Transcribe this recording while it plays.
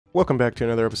Welcome back to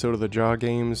another episode of the Jaw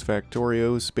Games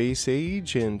Factorio Space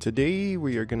Age, and today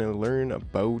we are going to learn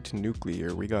about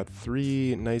nuclear. We got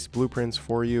 3 nice blueprints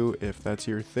for you if that's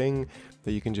your thing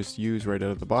that you can just use right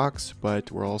out of the box,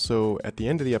 but we're also, at the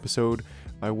end of the episode,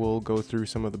 I will go through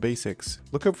some of the basics.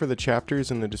 Look out for the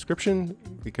chapters in the description,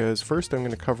 because first I'm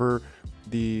going to cover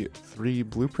the 3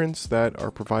 blueprints that are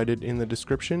provided in the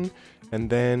description, and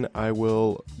then I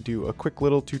will do a quick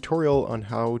little tutorial on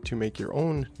how to make your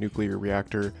own nuclear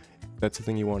reactor. That's the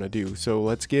thing you want to do. So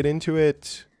let's get into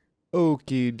it.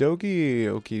 Okie dokie,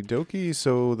 okie dokie.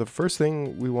 So the first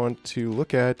thing we want to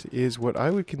look at is what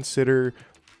I would consider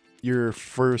your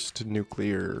first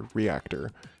nuclear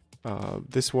reactor.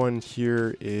 This one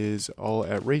here is all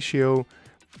at ratio,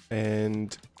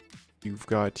 and you've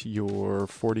got your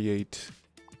 48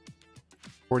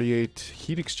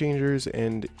 heat exchangers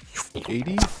and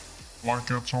 80 like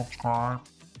and subscribe.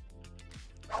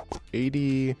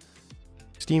 80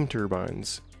 steam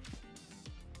turbines.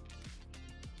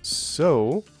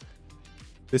 So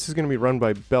this is going to be run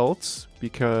by belts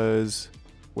because,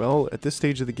 well, at this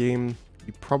stage of the game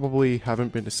you probably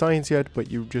haven't been to science yet, but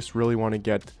you just really want to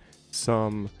get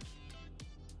some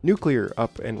nuclear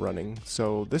up and running.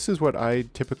 So this is what I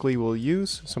typically will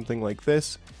use, something like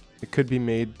this. It could be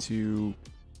made to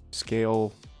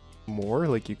scale more,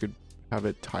 like you could have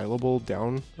it tileable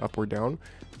down, up or down,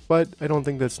 but I don't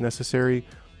think that's necessary.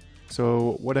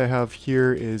 So what I have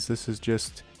here is this is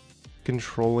just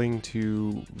controlling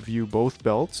to view both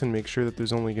belts and make sure that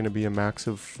there's only going to be a max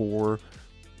of 4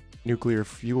 nuclear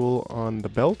fuel on the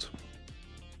belt.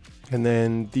 And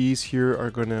then these here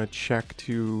are going to check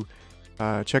to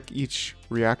check each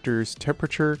reactor's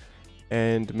temperature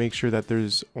and make sure that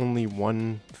there's only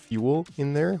 1 fuel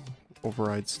in there.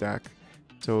 Override stack.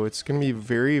 So it's going to be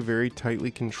very, very tightly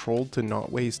controlled to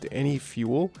not waste any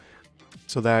fuel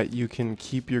so that you can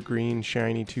keep your green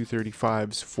shiny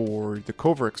 235s for the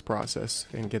Kovarex process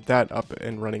and get that up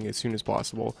and running as soon as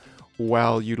possible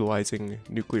while utilizing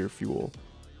nuclear fuel,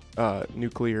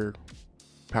 nuclear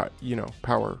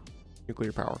power.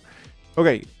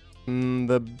 Okay,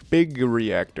 the big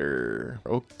reactor.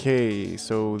 Okay,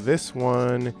 so this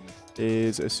one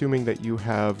is assuming that you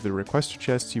have the requester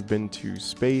chests, you've been to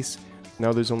space.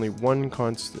 Now there's only one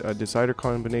decider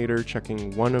combinator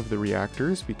checking one of the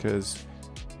reactors because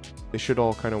they should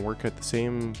all kind of work at the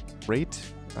same rate.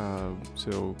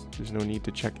 So there's no need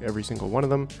to check every single one of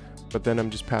them. But then I'm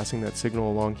just passing that signal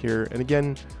along here. And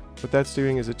again, what that's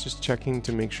doing is it's just checking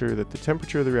to make sure that the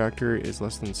temperature of the reactor is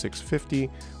less than 650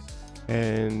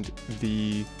 and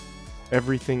the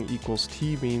everything equals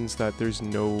T means that there's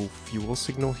no fuel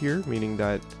signal here, meaning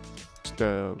that just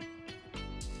a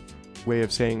way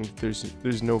of saying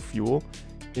there's no fuel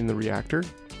in the reactor.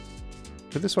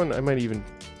 For this one, I might even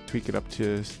tweak it up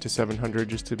to 700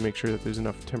 just to make sure that there's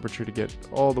enough temperature to get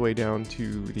all the way down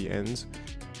to the ends.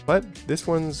 But this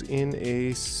one's in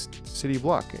a city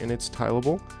block and it's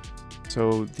tileable.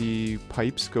 So the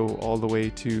pipes go all the way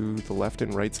to the left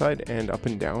and right side and up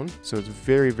and down. So it's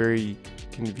very, very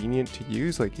convenient to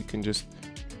use. Like you can just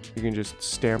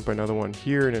stamp another one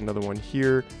here and another one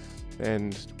here,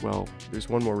 and well, there's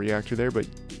one more reactor there, but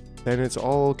then it's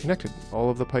all connected. All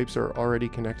of the pipes are already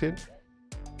connected,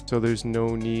 so there's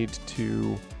no need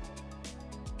to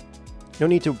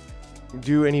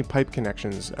do any pipe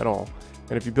connections at all.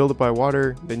 And if you build it by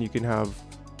water, then you can have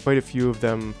quite a few of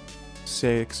them,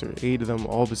 6 or 8 of them,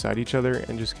 all beside each other,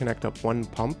 and just connect up one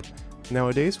pump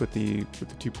nowadays with the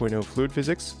 2.0 fluid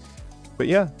physics. But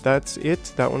yeah, that's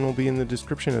it. That one will be in the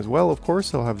description as well, of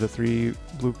course. I'll have the 3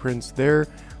 blueprints there.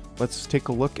 Let's take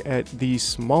a look at the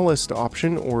smallest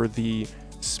option, or the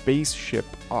spaceship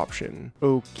option.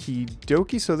 Okie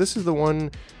dokie. So this is the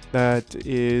one that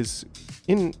is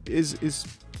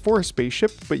for a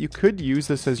spaceship, but you could use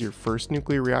this as your first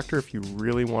nuclear reactor if you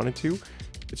really wanted to.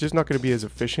 It's just not going to be as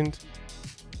efficient.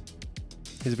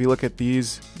 As if you look at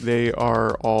these, they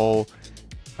are all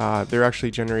they're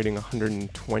actually generating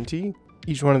 120.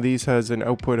 Each one of these has an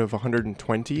output of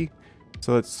 120,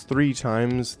 so that's 3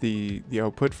 times the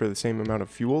output for the same amount of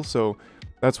fuel. So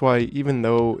that's why, even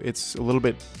though it's a little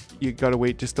bit, you gotta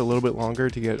wait just a little bit longer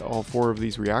to get all 4 of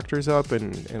these reactors up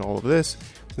and all of this.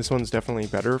 This one's definitely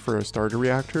better for a starter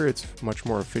reactor. It's much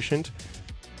more efficient.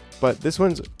 But this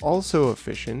one's also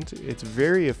efficient. It's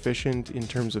very efficient in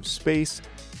terms of space,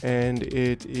 and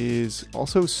it is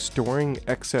also storing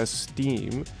excess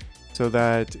steam so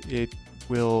that it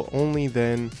will only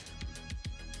then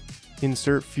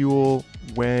insert fuel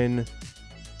when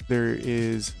there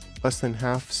is less than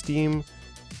half steam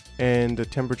and the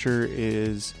temperature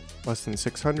is less than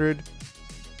 600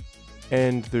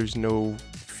 and there's no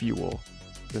fuel.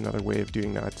 another way of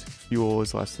doing that. Fuel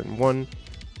is less than 1.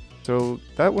 So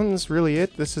that one's really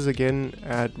it. This is again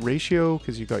at ratio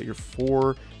because you got your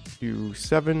 4 to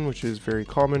 7, which is very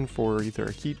common for either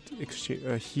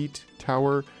a heat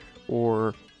tower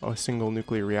or a single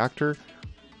nuclear reactor.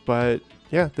 But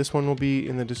yeah, this one will be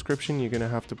in the description. You're gonna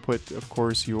have to put, of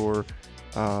course, your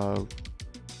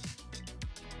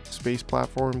space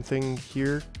platform thing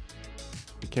here.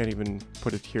 You can't even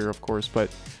put it here, of course, but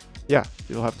yeah,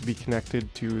 it'll have to be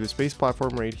connected to the space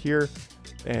platform right here,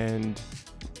 and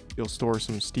you'll store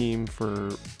some steam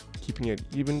for keeping it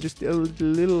even just a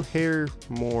little hair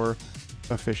more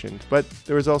efficient. But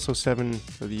there was also 7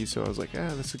 of these, so I was like,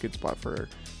 that's a good spot for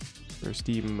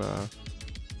steam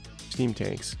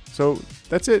tanks. So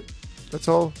that's it. That's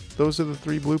all. Those are the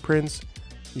 3 blueprints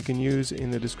you can use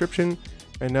in the description.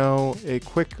 And now a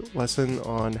quick lesson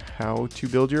on how to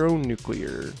build your own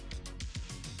nuclear.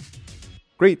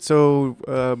 Great,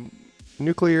 so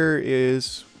nuclear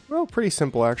is, well, pretty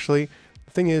simple actually.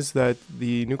 The thing is that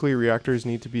the nuclear reactors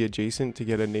need to be adjacent to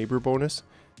get a neighbor bonus.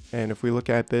 And if we look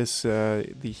at this,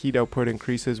 the heat output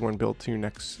increases when built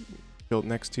next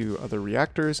to other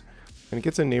reactors. And it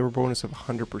gets a neighbor bonus of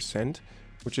 100%,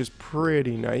 which is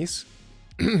pretty nice.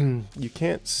 You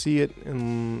can't see it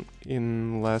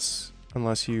unless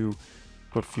you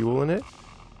put fuel in it.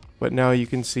 But now you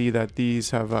can see that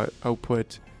these have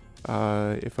output.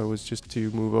 If I was just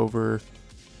to move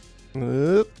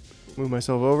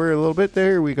myself over a little bit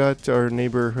there, we got our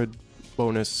neighborhood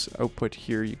bonus output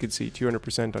here. You can see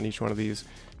 200% on each one of these.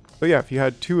 So yeah, if you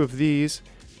had 2 of these,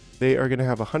 they are going to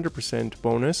have 100%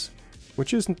 bonus,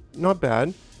 which is not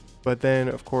bad. But then,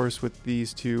 of course, with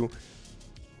these 2,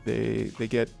 they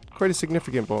get quite a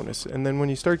significant bonus. And then when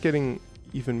you start getting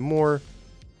even more,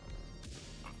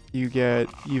 you get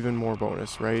even more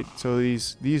bonus, right? So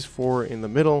these 4 in the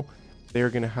middle, they're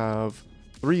going to have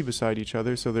 3 beside each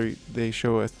other, so they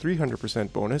show a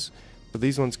 300% bonus. So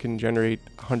these ones can generate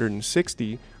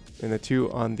 160, and the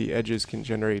 2 on the edges can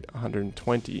generate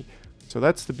 120. So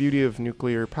that's the beauty of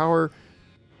nuclear power,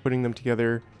 putting them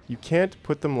together. You can't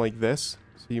put them like this,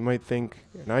 so you might think,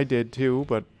 and I did too,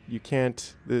 but you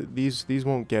can't, these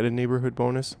won't get a neighborhood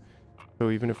bonus. So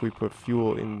even if we put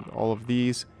fuel in all of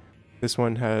these, this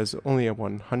one has only a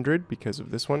 100 because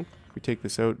of this one. If we take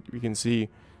this out, we can see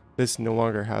this no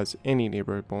longer has any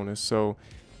neighborhood bonus. So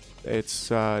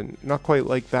it's not quite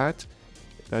like that.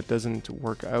 That doesn't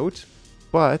work out.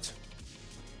 But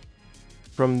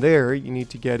from there, you need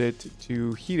to get it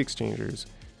to heat exchangers.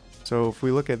 So if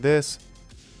we look at this,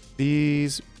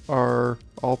 these are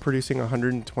all producing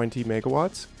 120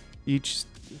 megawatts. Each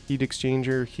heat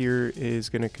exchanger here is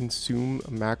going to consume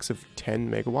a max of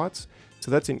 10 megawatts. So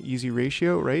that's an easy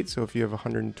ratio, right? So if you have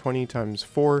 120 times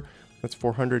 4, that's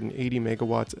 480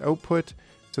 megawatts output.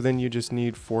 So then you just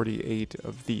need 48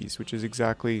 of these, which is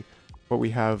exactly what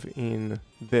we have in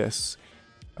this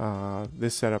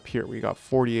setup here. We got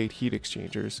 48 heat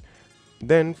exchangers.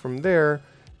 Then from there,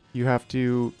 you have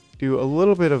to do a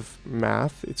little bit of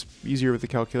math. It's easier with the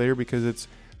calculator because it's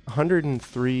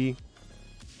 103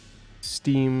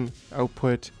 steam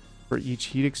output for each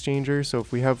heat exchanger. So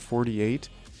if we have 48,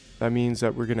 that means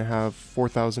that we're going to have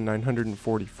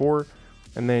 4,944.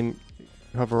 And then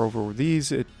hover over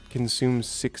these, it consumes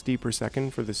 60 per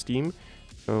second for the steam.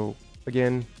 So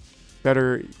again,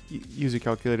 better use a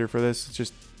calculator for this. It's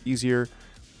just easier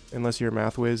unless you're a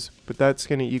math whiz. But that's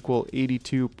going to equal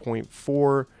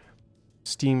 82.4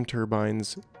 steam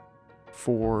turbines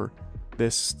for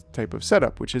this type of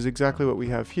setup, which is exactly what we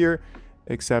have here,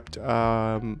 except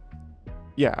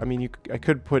yeah, I mean, I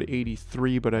could put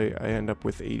 83, but I end up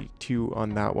with 82 on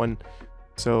that one.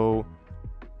 So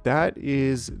that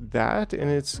is that,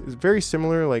 and it's very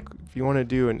similar. Like if you want to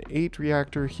do an 8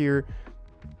 reactor here,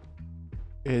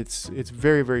 it's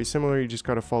very, very similar. You just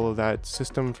got to follow that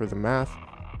system for the math.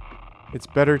 It's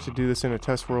better to do this in a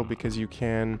test world because you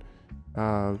can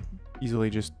easily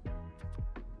just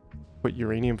put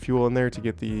uranium fuel in there to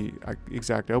get the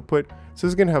exact output. So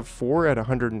this is going to have 4 at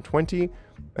 120,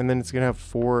 and then it's going to have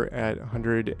 4 at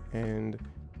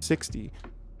 160.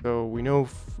 So we know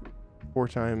 4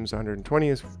 times 120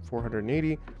 is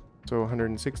 480. So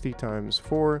 160 times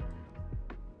 4,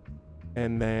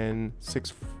 and then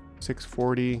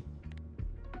 640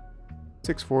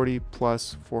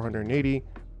 plus 480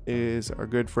 is our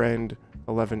good friend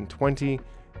 1120.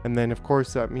 And then of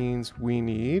course that means we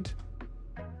need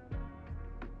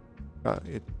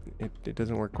it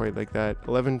doesn't work quite like that.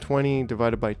 1120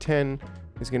 divided by 10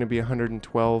 is going to be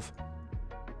 112.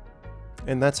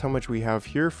 And that's how much we have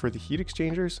here for the heat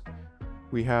exchangers.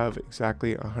 We have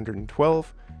exactly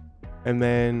 112. And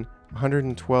then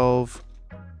 112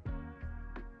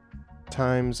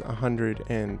 times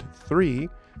 103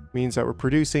 means that we're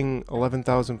producing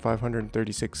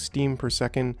 11,536 steam per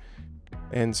second.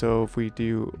 And so if we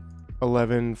do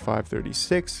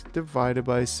 11,536 divided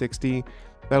by 60,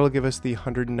 that'll give us the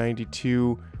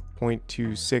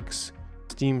 192.26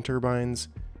 steam turbines.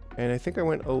 And I think I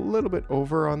went a little bit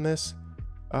over on this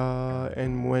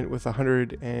and went with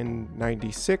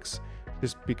 196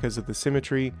 just because of the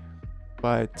symmetry,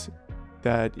 but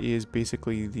that is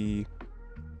basically the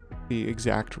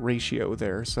exact ratio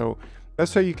there. So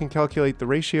that's how you can calculate the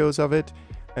ratios of it.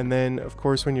 And then of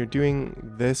course when you're doing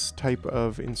this type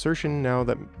of insertion, now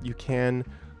that you can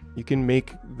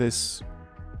make this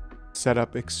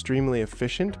setup extremely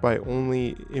efficient by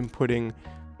only inputting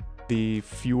the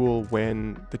fuel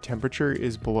when the temperature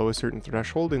is below a certain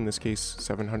threshold, in this case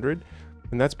 700.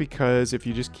 And that's because if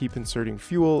you just keep inserting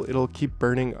fuel, it'll keep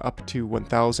burning up to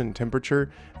 1000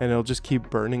 temperature, and it'll just keep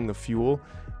burning the fuel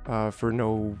for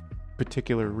no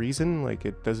particular reason. Like,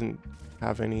 it doesn't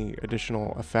have any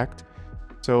additional effect.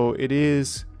 So it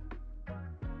is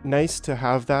nice to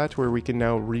have that where we can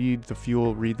now read the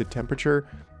fuel, read the temperature.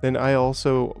 Then I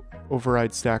also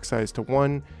override stack size to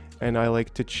 1, and I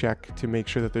like to check to make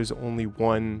sure that there's only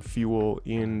one fuel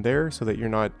in there so that you're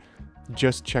not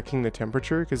just checking the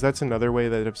temperature, because that's another way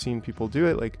that I've seen people do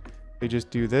it. Like, they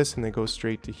just do this and they go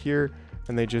straight to here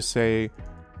and they just say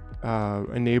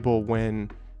enable when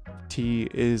T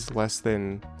is less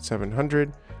than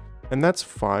 700, and that's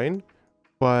fine.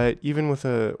 But even with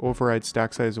a override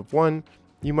stack size of 1,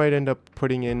 you might end up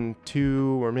putting in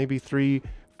 2 or maybe 3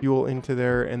 fuel into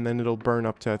there, and then it'll burn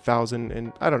up to 1000.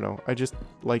 And I don't know, I just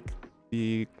like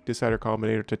the decider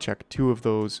combinator to check 2 of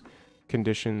those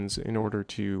conditions in order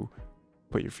to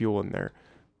put your fuel in there.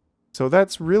 So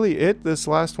that's really it. This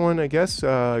last one, I guess,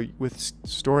 with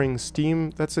storing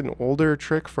steam, that's an older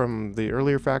trick from the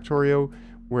earlier Factorio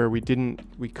where we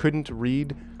couldn't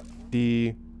read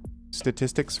the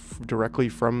statistics directly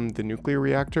from the nuclear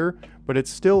reactor, but it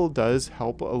still does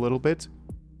help a little bit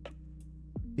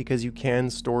because you can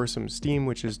store some steam,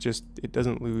 which is just, it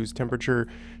doesn't lose temperature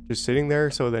just sitting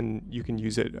there, so then you can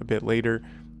use it a bit later.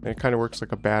 And it kind of works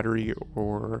like a battery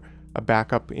or a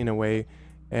backup in a way,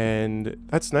 and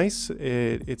that's nice.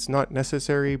 It's not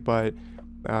necessary, but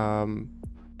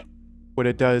what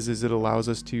it does is it allows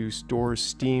us to store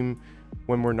steam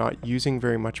when we're not using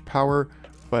very much power,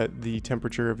 but the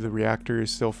temperature of the reactor is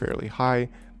still fairly high.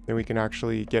 Then we can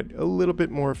actually get a little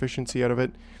bit more efficiency out of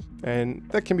it, and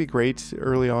that can be great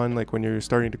early on, like when you're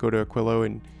starting to go to Aquilo.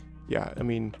 And yeah, I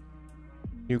mean,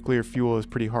 nuclear fuel is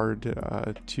pretty hard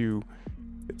to,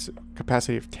 it's a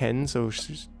capacity of 10, so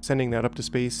sending that up to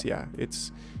space, yeah,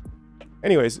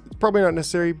 anyways, it's probably not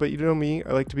necessary, but you know me,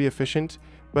 I like to be efficient.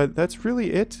 But that's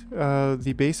really it,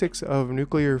 the basics of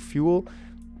nuclear fuel.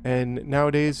 And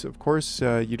nowadays, of course,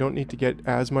 you don't need to get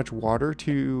as much water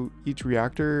to each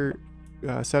reactor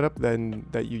setup than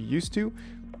that you used to,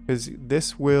 because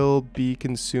this will be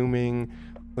consuming,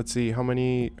 let's see, how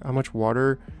much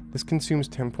water this consumes.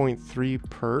 10.3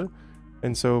 per.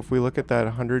 And so if we look at that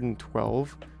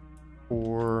 112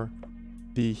 for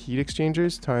the heat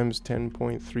exchangers times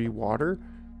 10.3 water,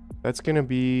 that's going to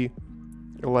be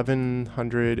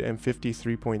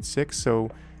 1153.6. So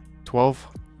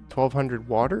 1200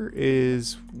 water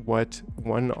is what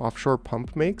one offshore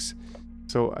pump makes.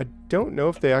 So I don't know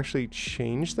if they actually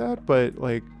changed that, but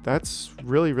like, that's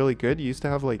really, really good. You used to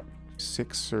have like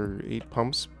 6 or 8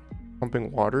 pumps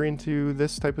pumping water into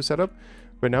this type of setup,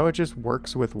 but now it just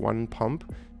works with one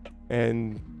pump,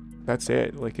 and that's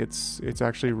it. Like, it's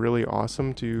actually really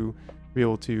awesome to be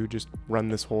able to just run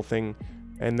this whole thing.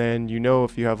 And then, you know,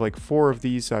 if you have like 4 of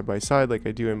these side by side, like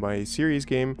I do in my series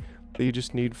game, that you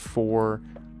just need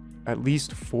at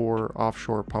least 4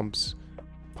 offshore pumps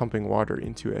pumping water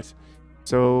into it.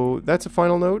 So that's a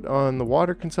final note on the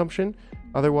water consumption.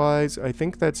 Otherwise, I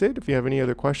think that's it. If you have any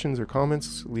other questions or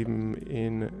comments, leave them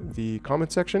in the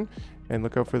comment section, and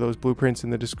look out for those blueprints in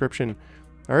the description.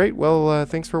 All right, well,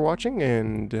 thanks for watching,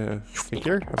 and take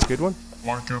care. Have a good one.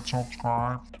 Like and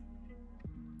subscribe.